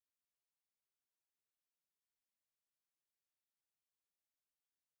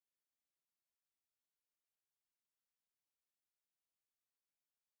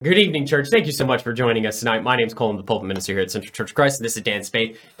Good evening, church. Thank you so much for joining us tonight. My name is Colin, the pulpit minister here at Central Church of Christ. This is Dan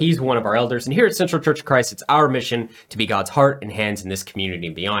Spade. He's one of our elders. And here at Central Church of Christ, it's our mission to be God's heart and hands in this community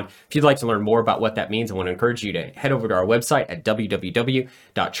and beyond. If you'd like to learn more about what that means, I want to encourage you to head over to our website at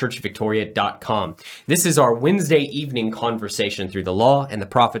www.churchvictoria.com. This is our Wednesday evening conversation through the law and the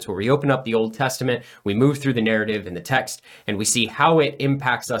prophets, where we open up the Old Testament, we move through the narrative and the text, and we see how it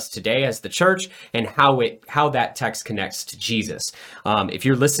impacts us today as the church and how that text connects to Jesus. If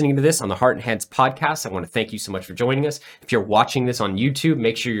you're listening to this on the Heart and Hands podcast, I want to thank you so much for joining us. If you're watching this on YouTube,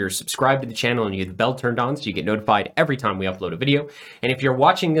 make sure you're subscribed to the channel and you have the bell turned on so you get notified every time we upload a video. And if you're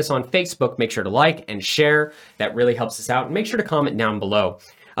watching this on Facebook, make sure to like and share. That really helps us out. And make sure to comment down below.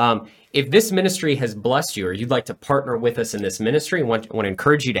 If this ministry has blessed you or you'd like to partner with us in this ministry, I want to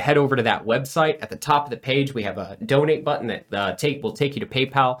encourage you to head over to that website. At the top of the page, we have a donate button that will take you to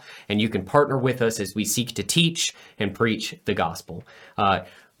PayPal, and you can partner with us as we seek to teach and preach the gospel.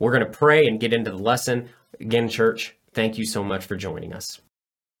 We're going to pray and get into the lesson. Again, church, thank you so much for joining us.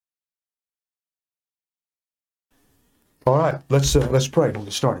 All right, let's pray. We'll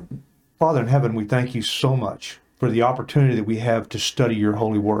get started. Father in heaven, we thank you so much for the opportunity that we have to study your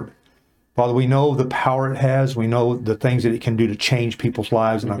holy word. Father, we know the power it has. We know the things that it can do to change people's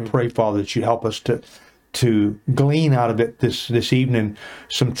lives. And I pray, Father, that you help us to glean out of it this evening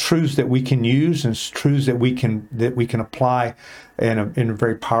some truths that we can use and truths that we can apply in a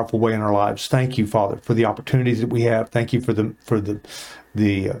very powerful way in our lives. Thank you, Father, for the opportunities that we have. Thank you for the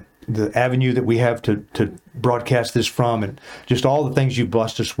avenue that we have to broadcast this from, and just all the things you've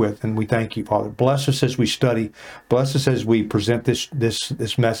blessed us with. And we thank you, Father. Bless us as we study. Bless us as we present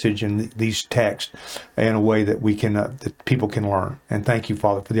this message and these texts in a way that we can that people can learn. And thank you,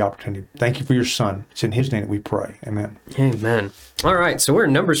 Father, for the opportunity. Thank you for your Son. It's in His name that we pray. Amen. Amen. All right, so we're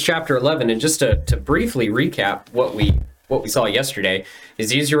in Numbers chapter 11, and just to briefly recap what we saw yesterday is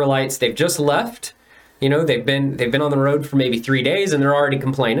the Israelites, they've just left. You know, they've been on the road for maybe 3 days, and they're already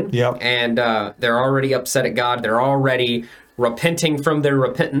complaining. Yep. And they're already upset at God. They're already repenting from their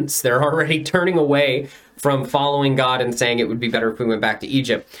repentance. They're already turning away from following God and saying it would be better if we went back to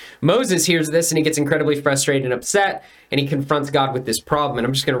Egypt. Moses hears this, and he gets incredibly frustrated and upset, and he confronts God with this problem. And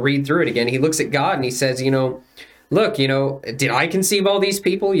I'm just going to read through it again. He looks at God, and he says, look, did I conceive all these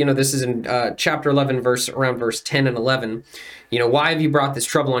people? This is in chapter 11, around verse 10 and 11. Why have you brought this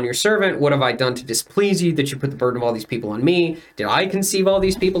trouble on your servant? What have I done to displease you that you put the burden of all these people on me? Did I conceive all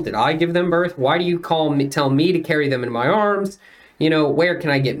these people? Did I give them birth? Why do you tell me to carry them in my arms? Where can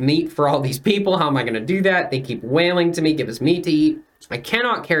I get meat for all these people? How am I going to do that? They keep wailing to me, give us meat to eat. I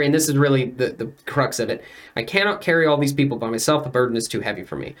cannot carry, and this is really the crux of it, I cannot carry all these people by myself. The burden is too heavy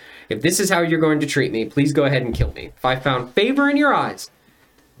for me. If this is how you're going to treat me, please go ahead and kill me. If I found favor in your eyes,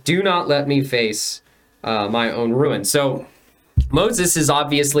 do not let me face my own ruin. So Moses is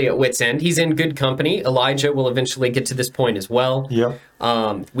obviously at wit's end. He's in good company. Elijah will eventually get to this point as well. Yep.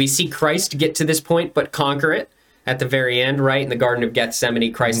 We see Christ get to this point, but conquer it at the very end, right? In the Garden of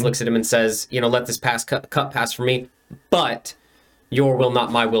Gethsemane, Christ looks at him and says, let this cup pass from me, but your will,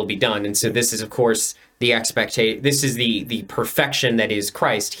 not my will, be done. And so this is, of course, the expectation. This is the perfection that is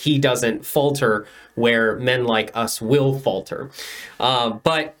Christ. He doesn't falter where men like us will falter.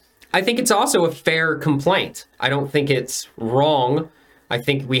 But I think it's also a fair complaint. I don't think it's wrong. I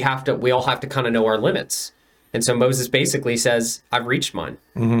think we all have to kind of know our limits. And so Moses basically says, I've reached mine.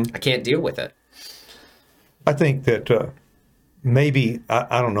 I can't deal with it. I think that maybe,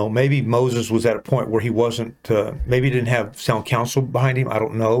 I don't know, maybe Moses was at a point where he wasn't, maybe he didn't have sound counsel behind him. I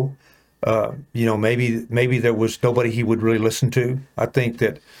don't know. Maybe there was nobody he would really listen to. I think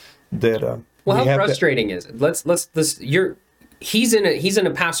that well, how frustrating is it? He's in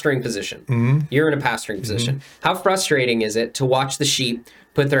a pastoring position. You're in a pastoring position. How frustrating is it to watch the sheep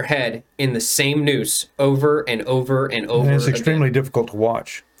put their head in the same noose over and over and over? And it's extremely difficult to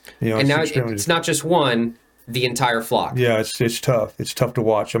watch. And now it's not just one, the entire flock. Yeah, it's tough. It's tough to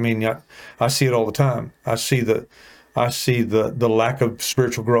watch. I mean, I see it all the time. I see the lack of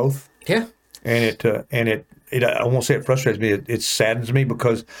spiritual growth. Yeah. And it I won't say it frustrates me. It saddens me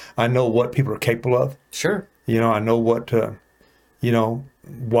because I know what people are capable of. Sure. I know what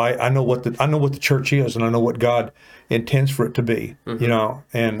why I know what the church is, and I know what God intends for it to be.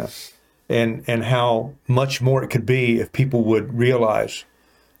 And how much more it could be if people would realize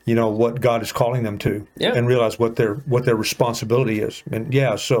what God is calling them to, and realize what their responsibility is. And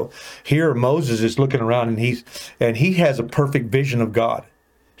so here Moses is looking around, and he has a perfect vision of God.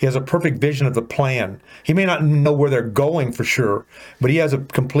 He has a perfect vision of the plan. He may not know where they're going for sure, but he has a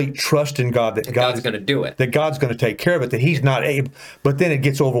complete trust in God that God's going to do it. That God's going to take care of it, that he's not able. But then it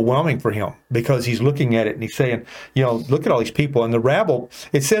gets overwhelming for him because he's looking at it and he's saying, look at all these people. And the rabble,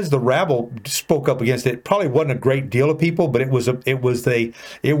 it says the rabble spoke up against it. It probably wasn't a great deal of people, but it was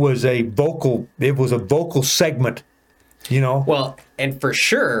a vocal segment. Well, and for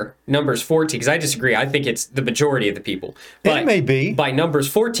sure, Numbers 14, because I disagree. I think it's the majority of the people. But it may be. By Numbers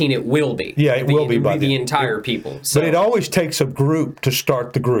 14, it will be. Yeah, it will be by the entire people. So. But it always takes a group to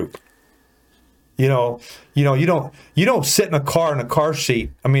start the group. You don't sit in a car seat,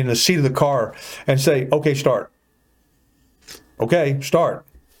 the seat of the car, and say, okay, start. Okay, start.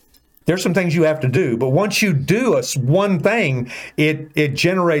 There's some things you have to do, but once you do one thing, it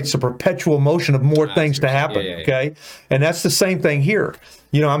generates a perpetual motion of more things to happen, okay? And that's the same thing here.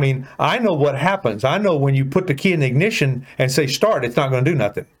 I know what happens. I know when you put the key in the ignition and say start, it's not going to do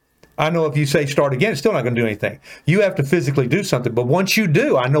nothing. I know if you say start again, it's still not going to do anything. You have to physically do something. But once you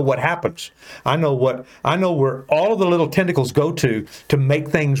do, I know what happens. I know where all of the little tentacles go to make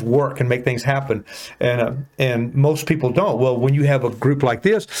things work and make things happen. And most people don't. Well, when you have a group like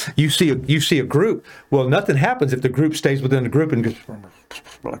this, you see a group. Well, nothing happens if the group stays within the group and goes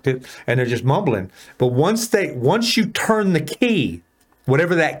like this, and they're just mumbling. But once you turn the key,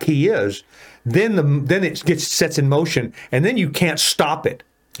 whatever that key is, then it sets in motion, and then you can't stop it.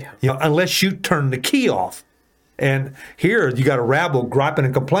 Yeah. Unless you turn the key off. And here you got a rabble griping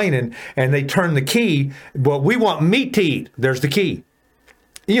and complaining, and they turn the key. Well, we want meat to eat. There's the key.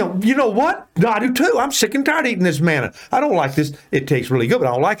 You know what? No, I do too. I'm sick and tired of eating this manna. I don't like this. It tastes really good, but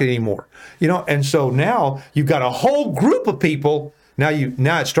I don't like it anymore. And so now you've got a whole group of people. Now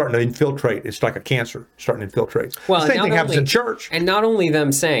it's starting to infiltrate. It's like a cancer starting to infiltrate. Well, the same thing happens in church. And not only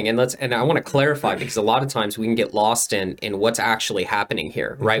them saying, and I want to clarify, because a lot of times we can get lost in what's actually happening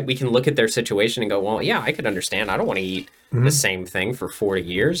here, right? We can look at their situation and go, well, yeah, I could understand. I don't want to eat the same thing for 40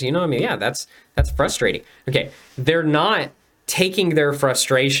 years. Yeah, that's frustrating. Okay, they're not taking their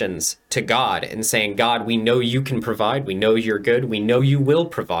frustrations to God and saying, God, we know you can provide. We know you're good. We know you will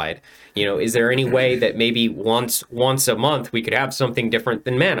provide. Is there any way that maybe once a month we could have something different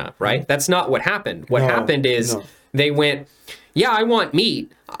than manna, right? That's not what happened. What happened is they went, yeah, I want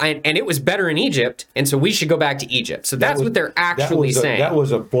meat, and it was better in Egypt, and so we should go back to Egypt. So that's what they're actually saying. That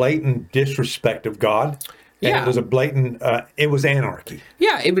was a blatant disrespect of God. And it was a blatant, it was anarchy.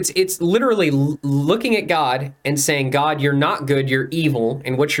 Yeah, it's literally looking at God and saying, God, you're not good, you're evil,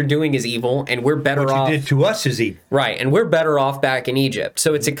 and what you're doing is evil, and we're better off. What you did to us is evil. Right, and we're better off back in Egypt.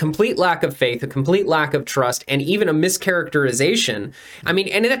 So it's a complete lack of faith, a complete lack of trust, and even a mischaracterization.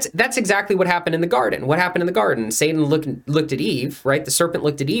 And that's exactly what happened in the garden. What happened in the garden? Satan looked at Eve, right? The serpent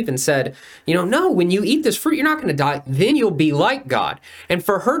looked at Eve and said, no, when you eat this fruit, you're not going to die. Then you'll be like God. And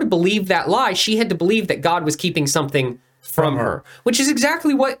for her to believe that lie, she had to believe that God was keeping something from her, which is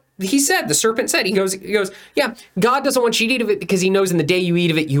exactly what he said. The serpent said, he goes, yeah, God doesn't want you to eat of it because he knows in the day you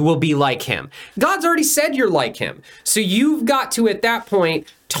eat of it, you will be like him. God's already said you're like him. So you've got to, at that point,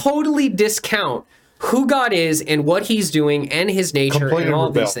 totally discount who God is and what he's doing and his nature and all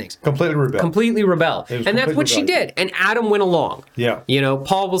these things. Completely rebel. And that's what she did. And Adam went along. Yeah.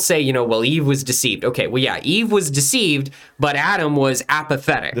 Paul will say, well, Eve was deceived. Okay, well, yeah, Eve was deceived, but Adam was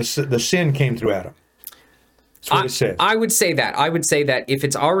apathetic. The sin came through Adam. That's what it says. I would say that if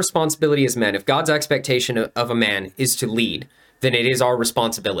it's our responsibility as men, if God's expectation of a man is to lead, then it is our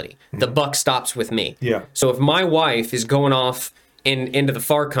responsibility. The buck stops with me. Yeah. So if my wife is going off into the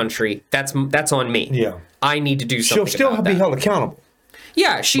far country, that's on me. Yeah. I need to do something. She'll still be held accountable.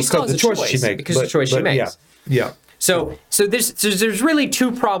 Yeah, she still has a choice she makes. Because the choice she makes. Yeah. So there's really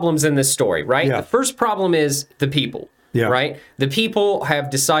two problems in this story, right? Yeah. The first problem is the people. Yeah. Right? The people have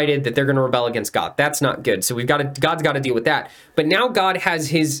decided that they're going to rebel against God. That's not good. So God's got to deal with that. But now God has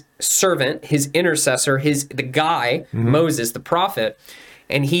his servant, his intercessor, the guy, Moses, the prophet,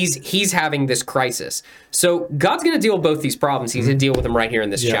 and he's having this crisis. So God's going to deal with both these problems. He's going to deal with them right here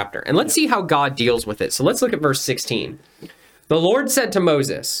in this chapter. And let's see how God deals with it. So let's look at verse 16. The Lord said to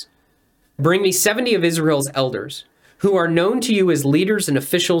Moses, "Bring me 70 of Israel's elders, who are known to you as leaders and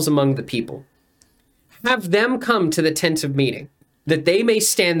officials among the people. Have them come to the tent of meeting, that they may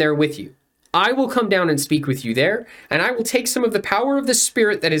stand there with you. I will come down and speak with you there, and I will take some of the power of the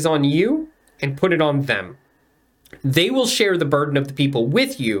Spirit that is on you and put it on them. They will share the burden of the people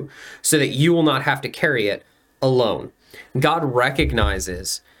with you so that you will not have to carry it alone." God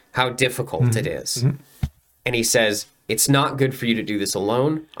recognizes how difficult it is. And he says, it's not good for you to do this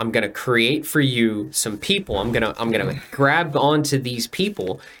alone. I'm going to create for you some people. I'm going to grab onto these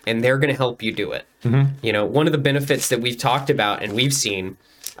people, and they're going to help you do it. One of the benefits that we've talked about and we've seen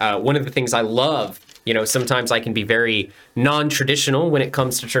One of the things I love, sometimes I can be very non-traditional when it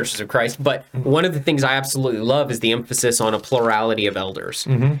comes to churches of Christ, but one of the things I absolutely love is the emphasis on a plurality of elders.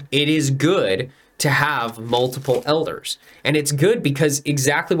 It is good to have multiple elders. And it's good because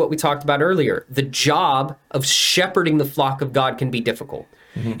exactly what we talked about earlier, the job of shepherding the flock of God can be difficult.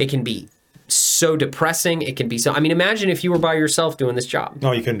 It can be so depressing. It can be so, imagine if you were by yourself doing this job.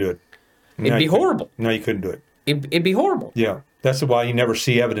 No, you couldn't do it. It'd be horrible. No, you couldn't do it. It'd be horrible. Yeah. That's why you never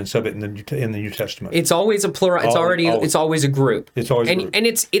see evidence of it in the New Testament. It's always a plural. It's it's always a group. It's always a group. And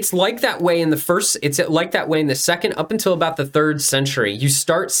it's like that way in the first. It's like that way in the second, up until about the 3rd century. You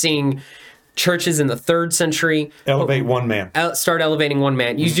start seeing churches in the 3rd century elevate one man. Start elevating one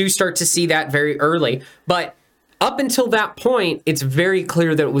man. You do start to see that very early, but up until that point, it's very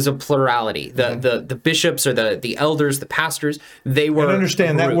clear that it was a plurality. The bishops or the elders, the pastors, they were. And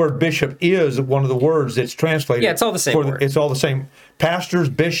understand that word bishop is one of the words that's translated. Yeah, it's all the same word. It's all the same. Pastors,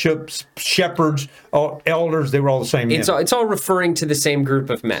 bishops, shepherds, elders, they were all the same. It's all referring to the same group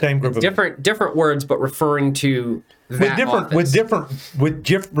of men. Same group of different words, but referring to that with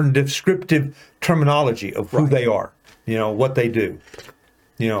different descriptive terminology of who they are. What they do.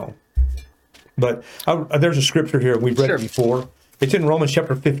 But there's a scripture here, we've read it before. It's in Romans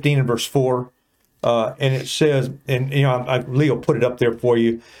chapter 15 and verse 4. And it says, and Leo put it up there for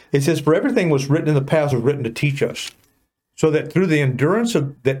you. It says, "For everything was written in the past was written to teach us, so that through the endurance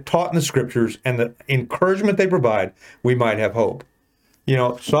that taught in the scriptures and the encouragement they provide, we might have hope."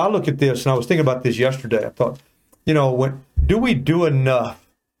 So I look at this, and I was thinking about this yesterday. I thought, do we do enough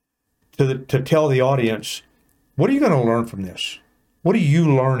to tell the audience, what are you going to learn from this? What are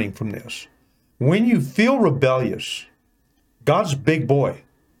you learning from this? When you feel rebellious, God's a big boy.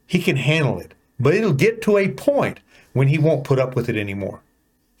 He can handle it. But it'll get to a point when he won't put up with it anymore.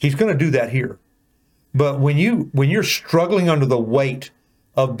 He's going to do that here. But when you're struggling under the weight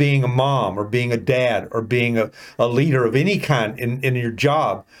of being a mom or being a dad or being a leader of any kind in your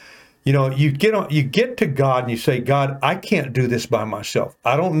job, you get to God and you say, "God, I can't do this by myself.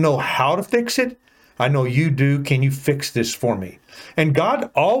 I don't know how to fix it. I know you do. Can you fix this for me?" And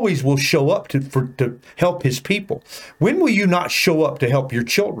God always will show up to help his people. When will you not show up to help your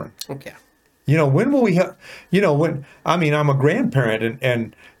children? Okay. When will we have, I'm a grandparent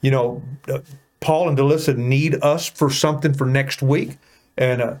and Paul and Delissa need us for something for next week.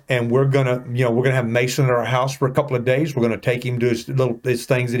 And we're gonna have Mason at our house for a couple of days. We're gonna take him to his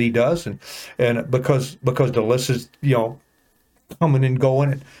things that he does, and because Delissa's coming and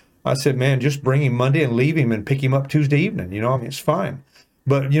going. And I said, "Man, just bring him Monday and leave him and pick him up Tuesday evening." It's fine.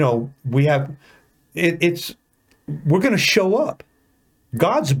 But we have we're gonna show up.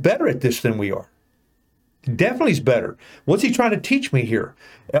 God's better at this than we are. Definitely is better. What's he trying to teach me here?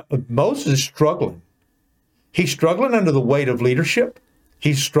 Moses is struggling. He's struggling under the weight of leadership.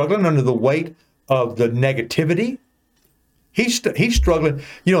 He's struggling under the weight of the negativity. He's struggling.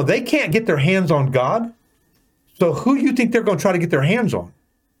 They can't get their hands on God. So who do you think they're going to try to get their hands on?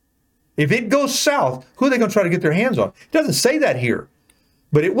 If it goes south, who are they going to try to get their hands on? It doesn't say that here.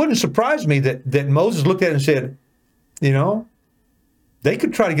 But it wouldn't surprise me that Moses looked at it and said, they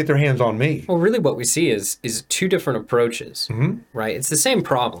could try to get their hands on me. Well, really what we see is two different approaches, right? It's the same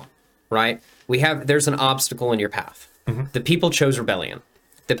problem, right? There's an obstacle in your path. The people chose rebellion.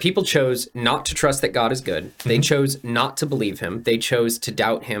 The people chose not to trust that God is good. They chose not to believe him. They chose to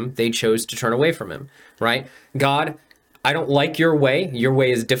doubt him. They chose to turn away from him, right? God, I don't like your way. Your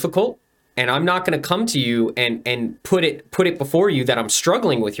way is difficult. And I'm not going to come to you and put it before you that I'm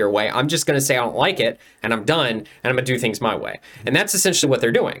struggling with your way. I'm just going to say I don't like it, and I'm done, and I'm going to do things my way. And that's essentially what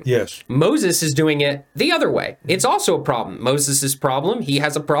they're doing. Yes. Moses is doing it the other way. It's also a problem. Moses' problem, he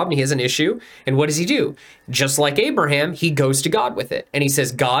has a problem, he has an issue, and what does he do? Just like Abraham, he goes to God with it. And he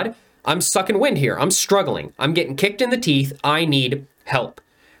says, "God, I'm sucking wind here. I'm struggling. I'm getting kicked in the teeth. I need help."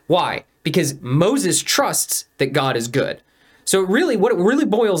 Why? Because Moses trusts that God is good. So really, what it really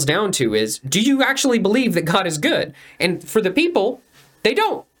boils down to is, do you actually believe that God is good? And for the people, they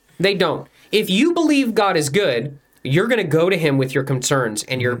don't. They don't. If you believe God is good, you're going to go to him with your concerns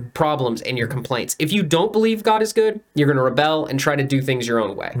and your problems and your complaints. If you don't believe God is good, you're going to rebel and try to do things your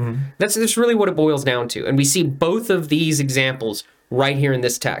own way. That's really what it boils down to. And we see both of these examples right here in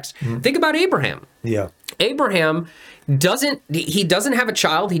this text. Think about Abraham. Yeah. Abraham doesn't have a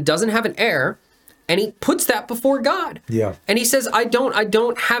child. He doesn't have an heir. And he puts that before God. Yeah. And he says, I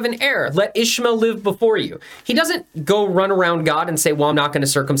don't have an heir. Let Ishmael live before you. He doesn't go run around God and say, well, I'm not going to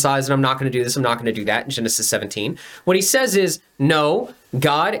circumcise and I'm not going to do this. I'm not going to do that in Genesis 17. What he says is, no,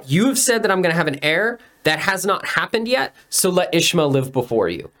 God, you have said that I'm going to have an heir. That has not happened yet. So let Ishmael live before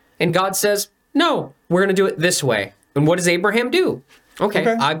you. And God says, no, we're going to do it this way. And what does Abraham do? Okay,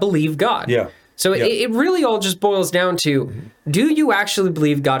 I believe God. Yeah. So it really all just boils down to, do you actually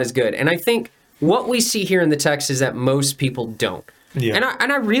believe God is good? And I think what we see here in the text is that most people don't. Yeah.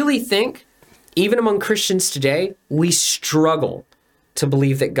 And I really think, even among Christians today, we struggle to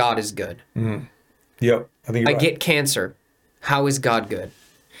believe that God is good. Yep. I think I you're right. get cancer. How is God good?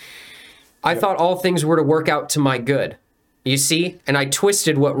 I thought all things were to work out to my good. You see? And I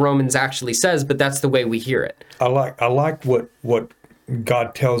twisted what Romans actually says, but that's the way we hear it. I like what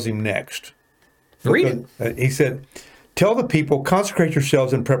God tells him next. Read it. He said, "Tell the people, consecrate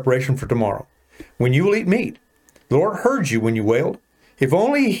yourselves in preparation for tomorrow, when you will eat meat. The Lord heard you when you wailed. If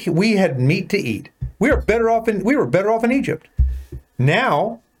only we had meat to eat. We were better off in Egypt.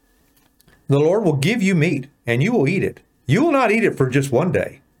 Now the Lord will give you meat, and you will eat it. You will not eat it for just 1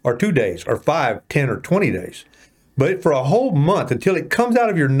 day, or 2 days, or 5, 10, or 20 days, but for a whole month, until it comes out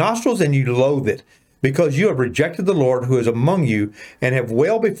of your nostrils and you loathe it, because you have rejected the Lord who is among you, and have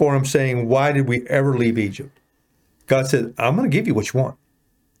wailed before him, saying, why did we ever leave Egypt?" God said, I'm going to give you what you want.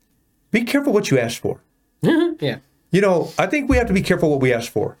 Be careful what you ask for. Yeah. I think we have to be careful what we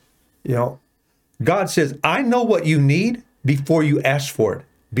ask for. God says, I know what you need before you ask for it.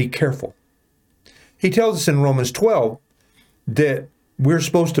 Be careful. He tells us in Romans 12 that we're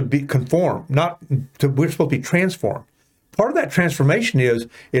supposed to be conformed, we're supposed to be transformed. Part of that transformation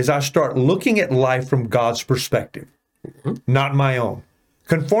is I start looking at life from God's perspective, not my own.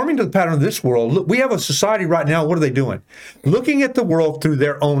 Conforming to the pattern of this world. Look, we have a society right now, what are they doing? Looking at the world through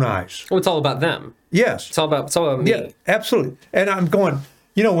their own eyes. Well, it's all about them. Yes. It's all about me. Yeah, absolutely. And I'm going,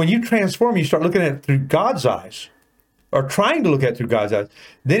 when you transform, you start looking at it through God's eyes, or trying to look at it through God's eyes.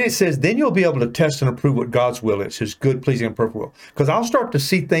 Then it says, then you'll be able to test and approve what God's will is, his good, pleasing, and perfect will. Because I'll start to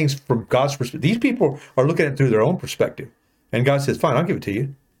see things from God's perspective. These people are looking at it through their own perspective. And God says, fine, I'll give it to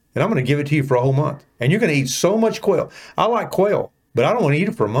you. And I'm going to give it to you for a whole month. And you're going to eat so much quail. I like quail, but I don't want to eat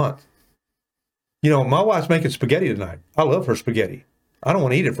it for a month. My wife's making spaghetti tonight. I love her spaghetti. I don't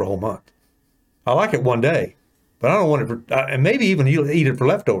want to eat it for a whole month. I like it one day, but I don't want it for, and maybe even eat it for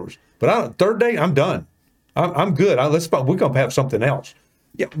leftovers. But third day, I'm done. I'm good. We're going to have something else.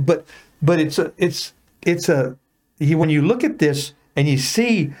 Yeah, but when you look at this and you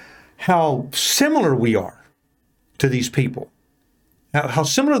see how similar we are to these people, how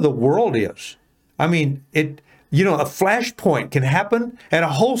similar the world is. I mean, a flashpoint can happen and a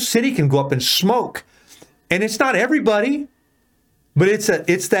whole city can go up in smoke. And it's not everybody, but it's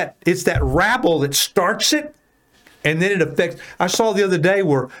that rabble that starts it, and then it affects. I saw the other day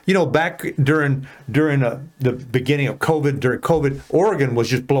where, back during the beginning of COVID, during COVID, Oregon was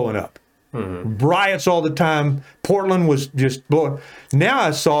just blowing up. Riots all the time. Portland was just blowing. Now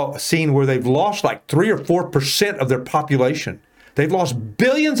I saw a scene where they've lost like 3 or 4% of their population. They've lost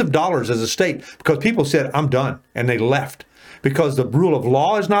billions of dollars as a state because people said, I'm done. And they left because the rule of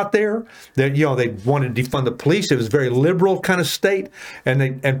law is not there. They wanted to defund the police. It was a very liberal kind of state.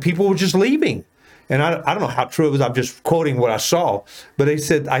 And people were just leaving. And I don't know how true it was. I'm just quoting what I saw. But they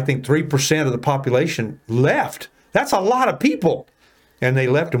said, I think 3% of the population left. That's a lot of people. And they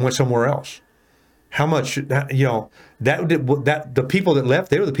left and went somewhere else. How much, that the people that left,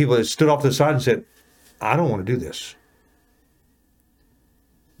 they were the people that stood off to the side and said, I don't want to do this.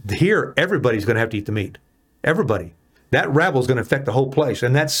 Here, everybody's going to have to eat the meat. Everybody. That rabble is going to affect the whole place.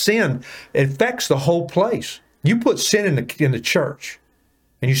 And that sin affects the whole place. You put sin in the church,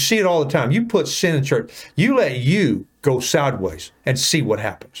 and you see it all the time. You put sin in church. You let you go sideways and see what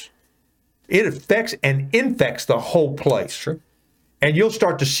happens. It affects and infects the whole place. Sure. And you'll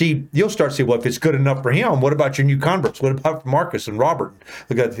start to see, well, if it's good enough for him, what about your new converts? What about Marcus and Robert?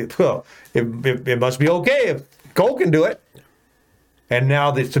 Well, it must be okay if Cole can do it. And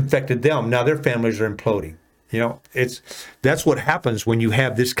now it's infected them. Now their families are imploding. That's what happens when you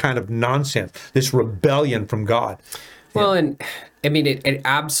have this kind of nonsense, this rebellion from God. Well, and I mean, it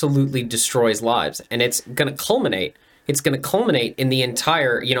absolutely destroys lives, and it's going to culminate. It's going to culminate in the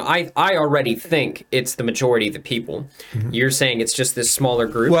entire, I already think it's the majority of the people. Mm-hmm. You're saying it's just this smaller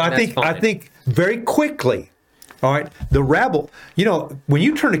group. Well, I think very quickly, all right, the rabble, when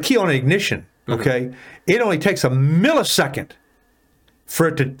you turn the key on an ignition, okay, mm-hmm. It only takes a millisecond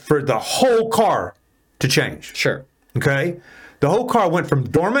for the whole car to change. Sure. Okay? The whole car went from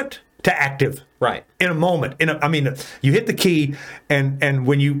dormant to active. Right. In a moment. You hit the key, and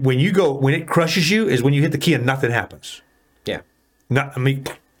when it crushes you is when you hit the key and nothing happens. Yeah.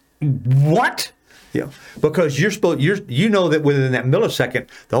 What? Yeah. Because you know that within that millisecond,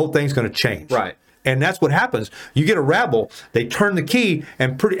 the whole thing's going to change. Right. And that's what happens. You get a rabble, they turn the key,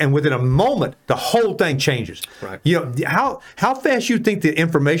 and within a moment, the whole thing changes. Right. How fast you think the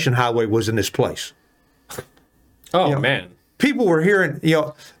information highway was in this place? Oh, man. people were hearing,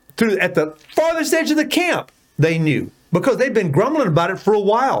 through at the farthest edge of the camp, they knew because they'd been grumbling about it for a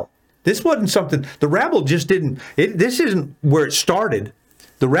while. This wasn't something the rabble just didn't. This isn't where it started.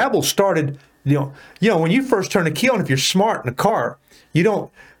 The rabble started. When you first turn the key on, if you're smart in a car, you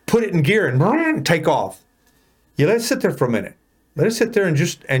don't put it in gear and take off. You let it sit there for a minute. Let it sit there and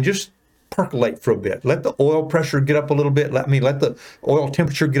just percolate for a bit. Let the oil pressure get up a little bit. Let the oil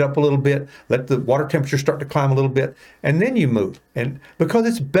temperature get up a little bit. Let the water temperature start to climb a little bit, and then you move. And because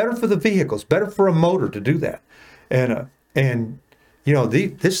it's better for the vehicle, it's better for a motor to do that.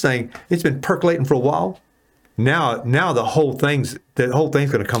 This thing, it's been percolating for a while. Now the whole thing's going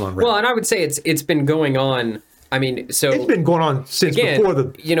to come on. Well, and I would say it's been going on. I mean, so it's been going on since before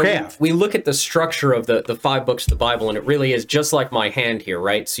the calf. We look at the structure of the 5 books of the Bible, and it really is just like my hand here,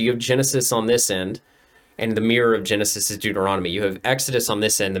 right? So you have Genesis on this end, and the mirror of Genesis is Deuteronomy. You have Exodus on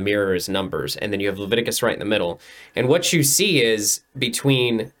this end, the mirror is Numbers, and then you have Leviticus right in the middle. And what you see is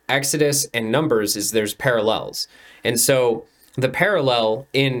between Exodus and Numbers is there's parallels. And so the parallel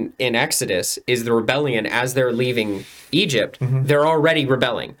in Exodus is the rebellion as they're leaving Egypt. Mm-hmm. They're already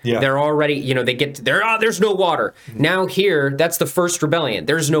rebelling. Yeah. They're already, they get to there. There's no water. Mm-hmm. Now here, that's the first rebellion.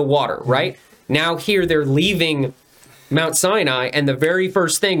 There's no water, mm-hmm. right? Now here they're leaving Mount Sinai, and the very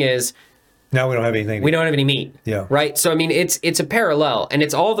first thing is, now we don't have anything. We don't have any meat. Yeah. Right? So, I mean, it's a parallel, and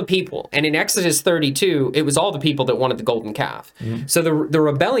it's all the people. And in Exodus 32, it was all the people that wanted the golden calf. Mm-hmm. So the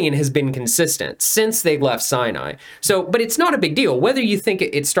rebellion has been consistent since they left Sinai. So, but it's not a big deal. Whether you think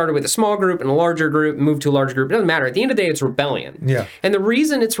it started with a small group and a larger group, moved to a larger group, it doesn't matter. At the end of the day, it's rebellion. Yeah. And the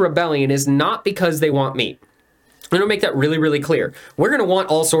reason it's rebellion is not because they want meat. I'm going to make that really, really clear. We're going to want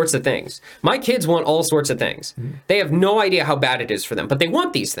all sorts of things. My kids want all sorts of things. Mm-hmm. They have no idea how bad it is for them, but they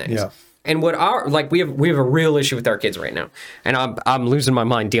want these things. Yeah. And we have a real issue with our kids right now, and I'm losing my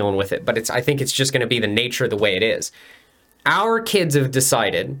mind dealing with it. But I think it's just going to be the nature of the way it is. Our kids have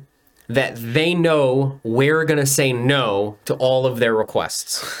decided that they know we're going to say no to all of their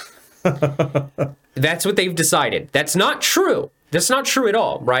requests. That's what they've decided. That's not true. That's not true at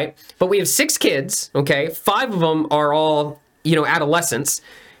all, right? But we have 6 kids. Okay, 5 of them are all adolescents,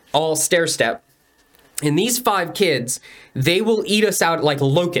 all stair step. And these 5 kids, they will eat us out like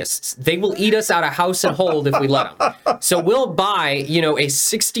locusts. They will eat us out of house and hold if we let them. So we'll buy, a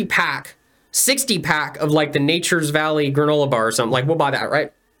 60 pack of like the Nature's Valley granola bar or something. Like we'll buy that,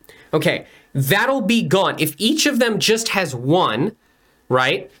 right? Okay, that'll be gone. If each of them just has one,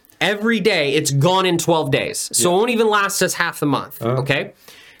 right? Every day, it's gone in 12 days. So it won't even last us half the month, okay?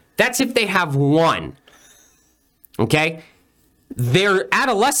 That's if they have one, okay? They're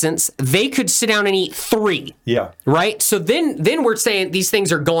adolescents, they could sit down and eat 3. Yeah. Right? So then we're saying these things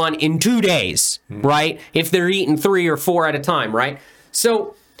are gone in 2 days, right? If they're eating 3 or 4 at a time, right?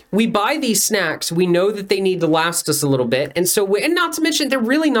 So we buy these snacks, we know that they need to last us a little bit, and not to mention they're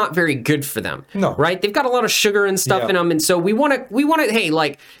really not very good for them. No. Right? They've got a lot of sugar and stuff in them, and so we want to hey,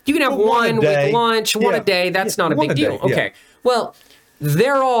 like you can have one with lunch, one a day, that's not a big deal. Okay. Well,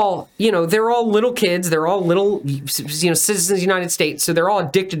 they're all little kids. They're all little, citizens of the United States. So they're all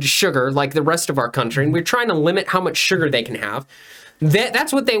addicted to sugar like the rest of our country. And we're trying to limit how much sugar they can have.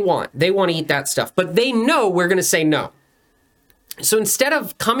 That's what they want. They want to eat that stuff. But they know we're going to say no. So instead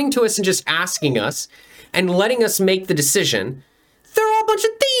of coming to us and just asking us and letting us make the decision, they're all a bunch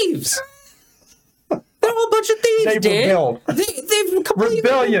of thieves. They're all a bunch of thieves, Dan. Rebelled. They've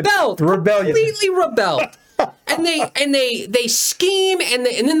completely rebelled. Completely rebelled. And they scheme, and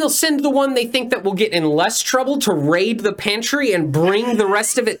then they'll send the one they think that will get in less trouble to raid the pantry and bring the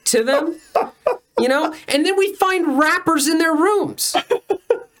rest of it to them, And then we find rappers in their rooms,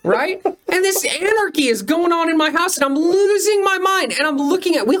 right? And this anarchy is going on in my house, and I'm losing my mind. And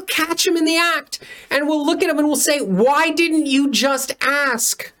we'll catch them in the act, and we'll look at them and we'll say, "Why didn't you just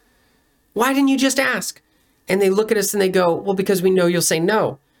ask? Why didn't you just ask?" And they look at us and they go, "Well, because we know you'll say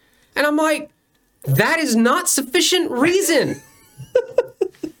no." And I'm like, that is not sufficient reason.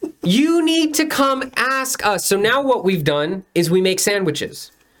 You need to come ask us. So now what we've done is we make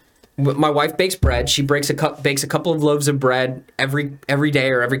sandwiches. My wife bakes bread. She bakes a couple of loaves of bread every day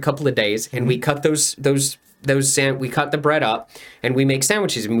or every couple of days, and we cut we cut the bread up and we make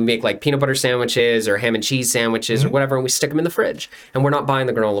sandwiches. And we make like peanut butter sandwiches or ham and cheese sandwiches or whatever, and we stick them in the fridge. And we're not buying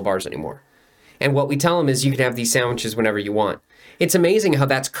the granola bars anymore. And what we tell them is you can have these sandwiches whenever you want. It's amazing how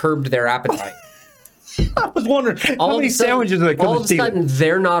that's curbed their appetite. I was wondering how many sandwiches they come all of a sudden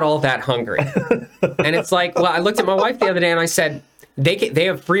they're not all that hungry. And it's like, well, I looked at my wife the other day and I said, they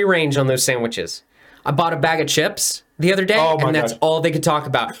have free range on those sandwiches. I bought a bag of chips the other day, and that's all they could talk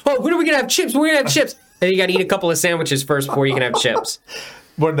about. Oh, when are we gonna have chips? We're gonna have chips. And you gotta eat a couple of sandwiches first before you can have chips.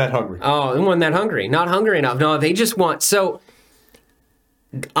 Wasn't that hungry? Oh, it wasn't that hungry. Not hungry enough. No, they just want. So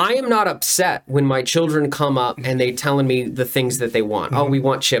I am not upset when my children come up and they telling me the things that they want. Oh, we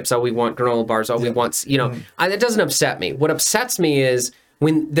want chips. Oh, we want granola bars. Oh, we want, that doesn't upset me. What upsets me is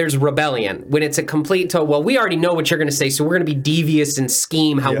when there's rebellion, when it's a complete well, we already know what you're going to say, so we're going to be devious and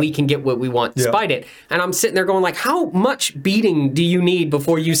scheme how we can get what we want despite it. And I'm sitting there going like, how much beating do you need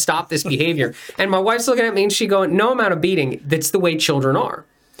before you stop this behavior? And my wife's looking at me and she going, no amount of beating. That's the way children are.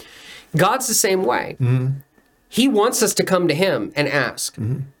 God's the same way. He wants us to come to him and ask.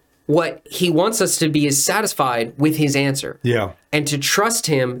 What he wants us to be is satisfied with his answer. Yeah. And to trust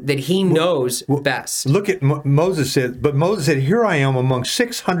him that he knows best. Look at Moses said, but Moses said, here I am among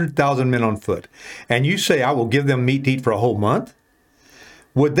 600,000 men on foot. And you say, I will give them meat to eat for a whole month?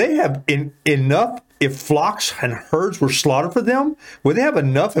 Would they have enough if flocks and herds were slaughtered for them? Would they have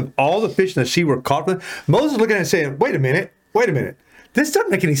enough if all the fish in the sea were caught for them? Moses looking at it and saying, wait a minute. This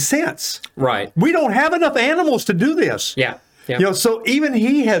doesn't make any sense. Right. We don't have enough animals to do this. Yeah. So even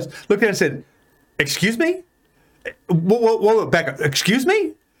he has looked at it and said, excuse me? Whoa, back up. Excuse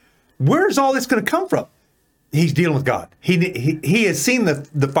me? Where's all this going to come from? He's dealing with God. He has seen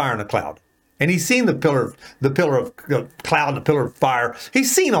the fire and the cloud. And he's seen the pillar of cloud, the pillar of fire.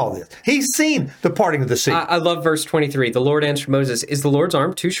 He's seen all this. He's seen the parting of the sea. I love verse 23. The Lord answered Moses, is the Lord's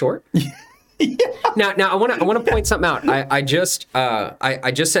arm too short? Now I want to point something out. I just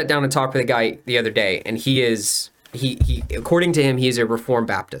sat down and talked with a guy the other day, and he according to him, he is a Reformed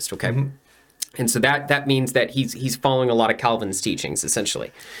Baptist. Okay, and so that means that he's following a lot of Calvin's teachings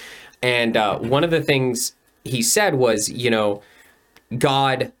essentially. And one of the things he said was,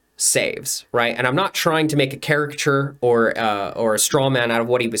 God saves, right? And I'm not trying to make a caricature or a straw man out of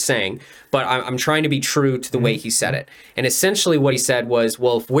what he was saying, but I'm trying to be true to the way he said it. And essentially what he said was,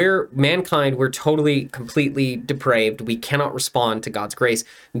 well, if we're mankind, we're totally, completely depraved. We cannot respond to God's grace.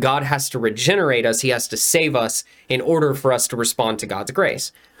 God has to regenerate us. He has to save us in order for us to respond to God's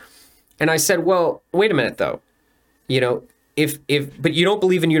grace. And I said, well, wait a minute though. But you don't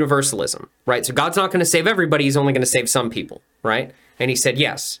believe in universalism, right? So God's not going to save everybody. He's only going to save some people, right? And he said,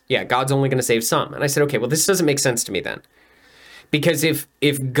 yes, God's only going to save some. And I said, okay, well, this doesn't make sense to me then. Because if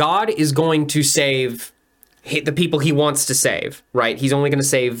God is going to save the people he wants to save, right? He's only going to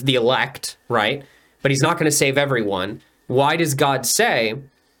save the elect, right? But he's not going to save everyone. Why does God say,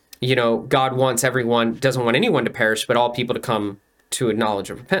 God wants everyone, doesn't want anyone to perish, but all people to come to a knowledge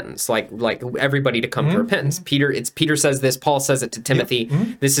of repentance, like everybody to come to repentance. Peter says this, Paul says it to Timothy.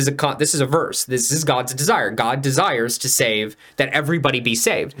 This is a verse. This is God's desire. God desires to save, that everybody be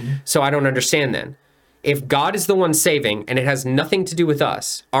saved. So I don't understand then. If God is the one saving and it has nothing to do with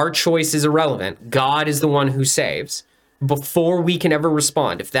us, our choice is irrelevant. God is the one who saves before we can ever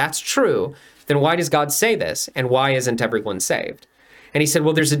respond. If that's true, then why does God say this? And why isn't everyone saved? And he said,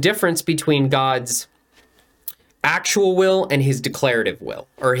 well, there's a difference between God's actual will and his declarative will,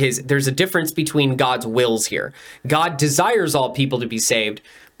 or there's a difference between God's wills here. God desires all people to be saved,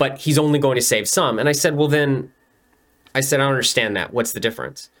 but he's only going to save some. And I said, well, then, I don't understand that. What's the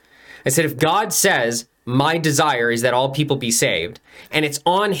difference? I said, if God says, my desire is that all people be saved, and it's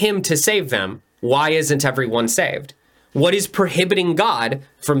on him to save them, why isn't everyone saved? What is prohibiting God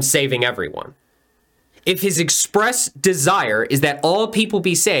from saving everyone? If his express desire is that all people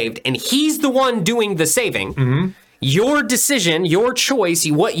be saved and he's the one doing the saving, your decision, your choice,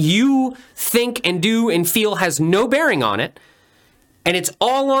 what you think and do and feel has no bearing on it, and it's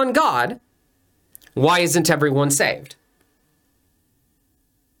all on God, why isn't everyone saved?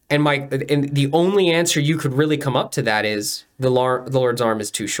 And the only answer you could really come up to that is the Lord's arm is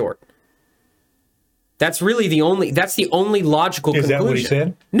too short. That's really the only logical conclusion. Is that what he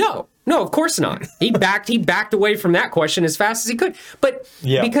said? No, of course not. He backed away from that question as fast as he could. But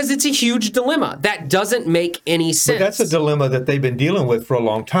because it's a huge dilemma. That doesn't make any sense. But that's a dilemma that they've been dealing with for a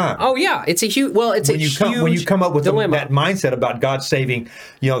long time. Oh yeah, it's a huge when you come up with dilemma. That mindset about God saving,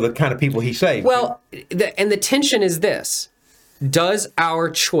 the kind of people he saved. Well, the tension is this. Does our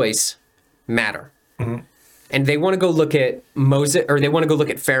choice matter? And they want to go look at Moses, or they want to go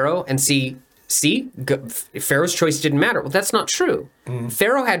look at Pharaoh and see, Pharaoh's choice didn't matter. Well, that's not true.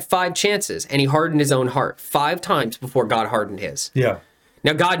 Pharaoh had 5 chances, and he hardened his own heart 5 times before God hardened his. Yeah.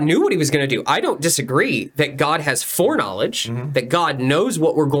 Now, God knew what he was going to do. I don't disagree that God has foreknowledge, that God knows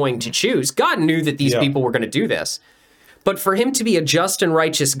what we're going to choose. God knew that these people were going to do this. But for him to be a just and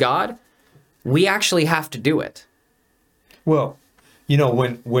righteous God, we actually have to do it. Well,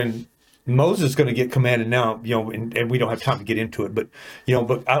 when Moses is going to get commanded now, and we don't have time to get into it, but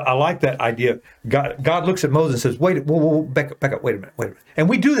I like that idea. God looks at Moses and says, "Wait, whoa, back up, wait a minute," and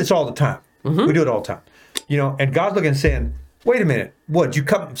we do this all the time. We do it all the time, and God's looking and saying, "Wait a minute, what?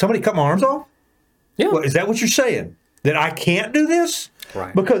 Somebody cut my arms off? Yeah, is that what you're saying? That I can't do this?"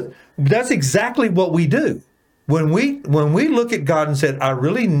 Right. Because that's exactly what we do. When we look at God and said, I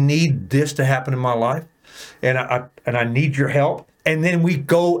really need this to happen in my life, and I need your help, and then we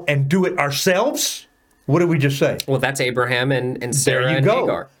go and do it ourselves, what did we just say? Well, that's Abraham and Sarah There you and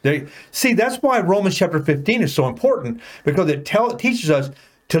go. Hagar. See, that's why Romans chapter 15 is so important, because it teaches us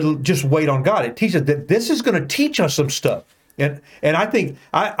to just wait on God. It teaches that this is going to teach us some stuff. And I think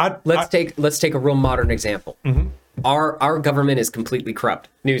Let's take a real modern example. Mm-hmm. Our government is completely corrupt.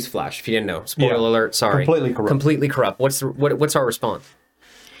 Newsflash, if you didn't know. Spoiler Yeah. alert, sorry. Completely corrupt. Completely corrupt. What's our response?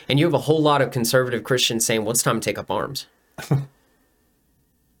 And you have a whole lot of conservative Christians saying, well, it's time to take up arms.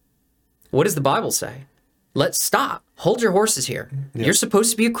 What does the Bible say? Let's stop. Hold your horses here. Yeah. You're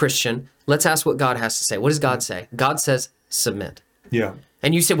supposed to be a Christian. Let's ask what God has to say. What does God say? God says, submit. Yeah.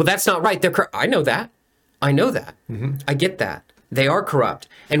 And you say, well, that's not right. I know that. I know that. Mm-hmm. I get that. They are corrupt.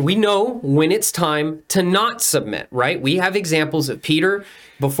 And we know when it's time to not submit, right? We have examples of Peter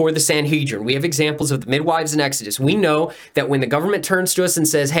before the Sanhedrin. We have examples of the midwives in Exodus. We know that when the government turns to us and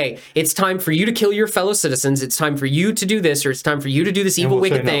says, hey, it's time for you to kill your fellow citizens, it's time for you to do this, or it's time for you to do this evil, we'll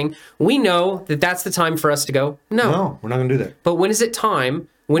say wicked no. thing, we know that that's the time for us to go, No, we're not going to do that. But when is it time?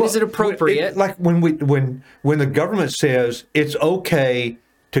 When is it appropriate? Like when the government says it's okay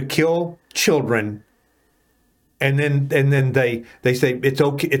to kill children, and then they say it's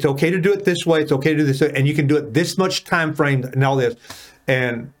okay to do it this way, it's okay to do this, and you can do it this much time frame and all this,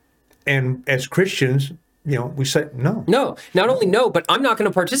 and as Christians, we say no. No, not only no, but I'm not going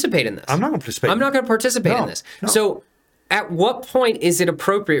to participate in this. I'm not going to participate. I'm not going to participate in this. No. So at what point is it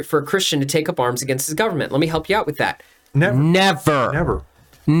appropriate for a Christian to take up arms against his government? Let me help you out with that. Never.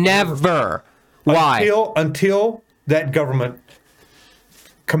 Never. Why? Until that government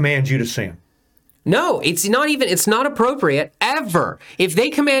commands you to sin. No, it's not appropriate ever. If they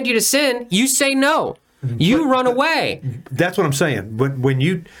command you to sin, you say no. You run away. That's what I'm saying.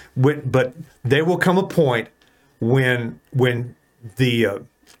 But there will come a point when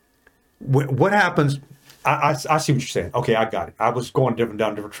what happens. I see what you're saying. Okay, I got it. I was going down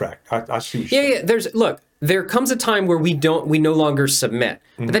a different track. I see what you're saying. Yeah. There comes a time where we no longer submit.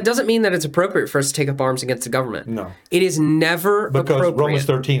 But that doesn't mean that it's appropriate for us to take up arms against the government. No. It is never Because appropriate. Romans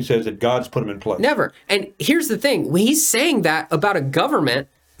 13 says that God's put them in place. Never. And here's the thing. When he's saying that about a government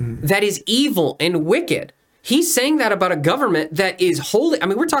that is evil and wicked, he's saying that about a government that is holy. I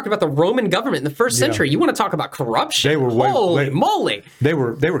mean, we're talking about the Roman government in the first century. You want to talk about corruption? They were Holy moly. They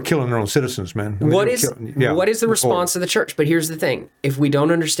were killing their own citizens, man. What is the response of the church? But here's the thing. If we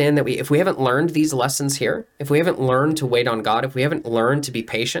don't understand that if we haven't learned these lessons here, if we haven't learned to wait on God, if we haven't learned to be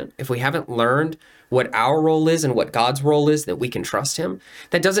patient, if we haven't learned what our role is and what God's role is, that we can trust him,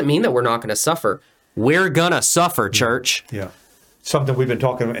 that doesn't mean that we're not going to suffer. We're going to suffer, church. Yeah. Something we've been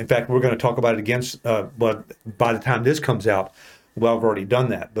talking about. In fact, we're going to talk about it again, but by the time this comes out, well, I've already done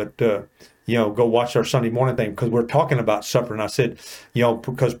that. But, go watch our Sunday morning thing, because we're talking about suffering. I said,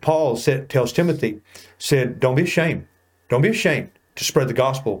 because Paul tells Timothy, don't be ashamed. Don't be ashamed to spread the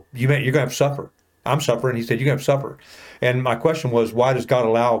gospel. You're going to have to suffer. I'm suffering. He said, you're going to have to suffer. And my question was, why does God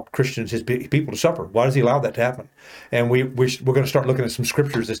allow Christians, his people, to suffer? Why does he allow that to happen? And we're going to start looking at some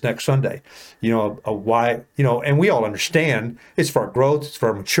scriptures this next Sunday, why, and we all understand it's for our growth, it's for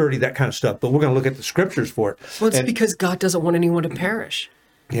our maturity, that kind of stuff. But we're going to look at the scriptures for it. Well, it's because God doesn't want anyone to perish.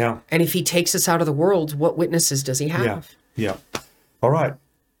 Yeah. And if he takes us out of the world, what witnesses does he have? Yeah. All right.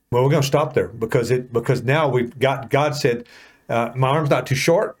 Well, we're going to stop there because now we've got, God said, my arm's not too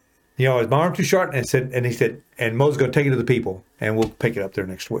short. Is my arm too short? And he said, and Moses is going to take it to the people, and we'll pick it up there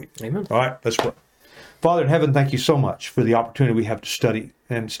next week. Amen. All right, let's pray. Father in heaven, thank you so much for the opportunity we have to study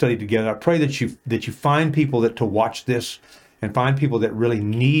together. I pray that you find people to watch this, and find people that really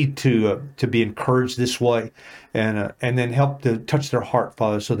need to be encouraged this way, and then help to touch their heart,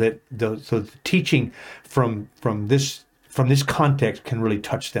 Father, so that the teaching from this context can really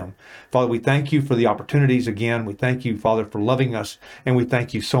touch them. Father, we thank you for the opportunities again. We thank you, Father, for loving us, and we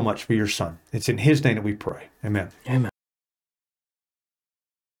thank you so much for your Son. It's in his name that we pray. Amen. Amen.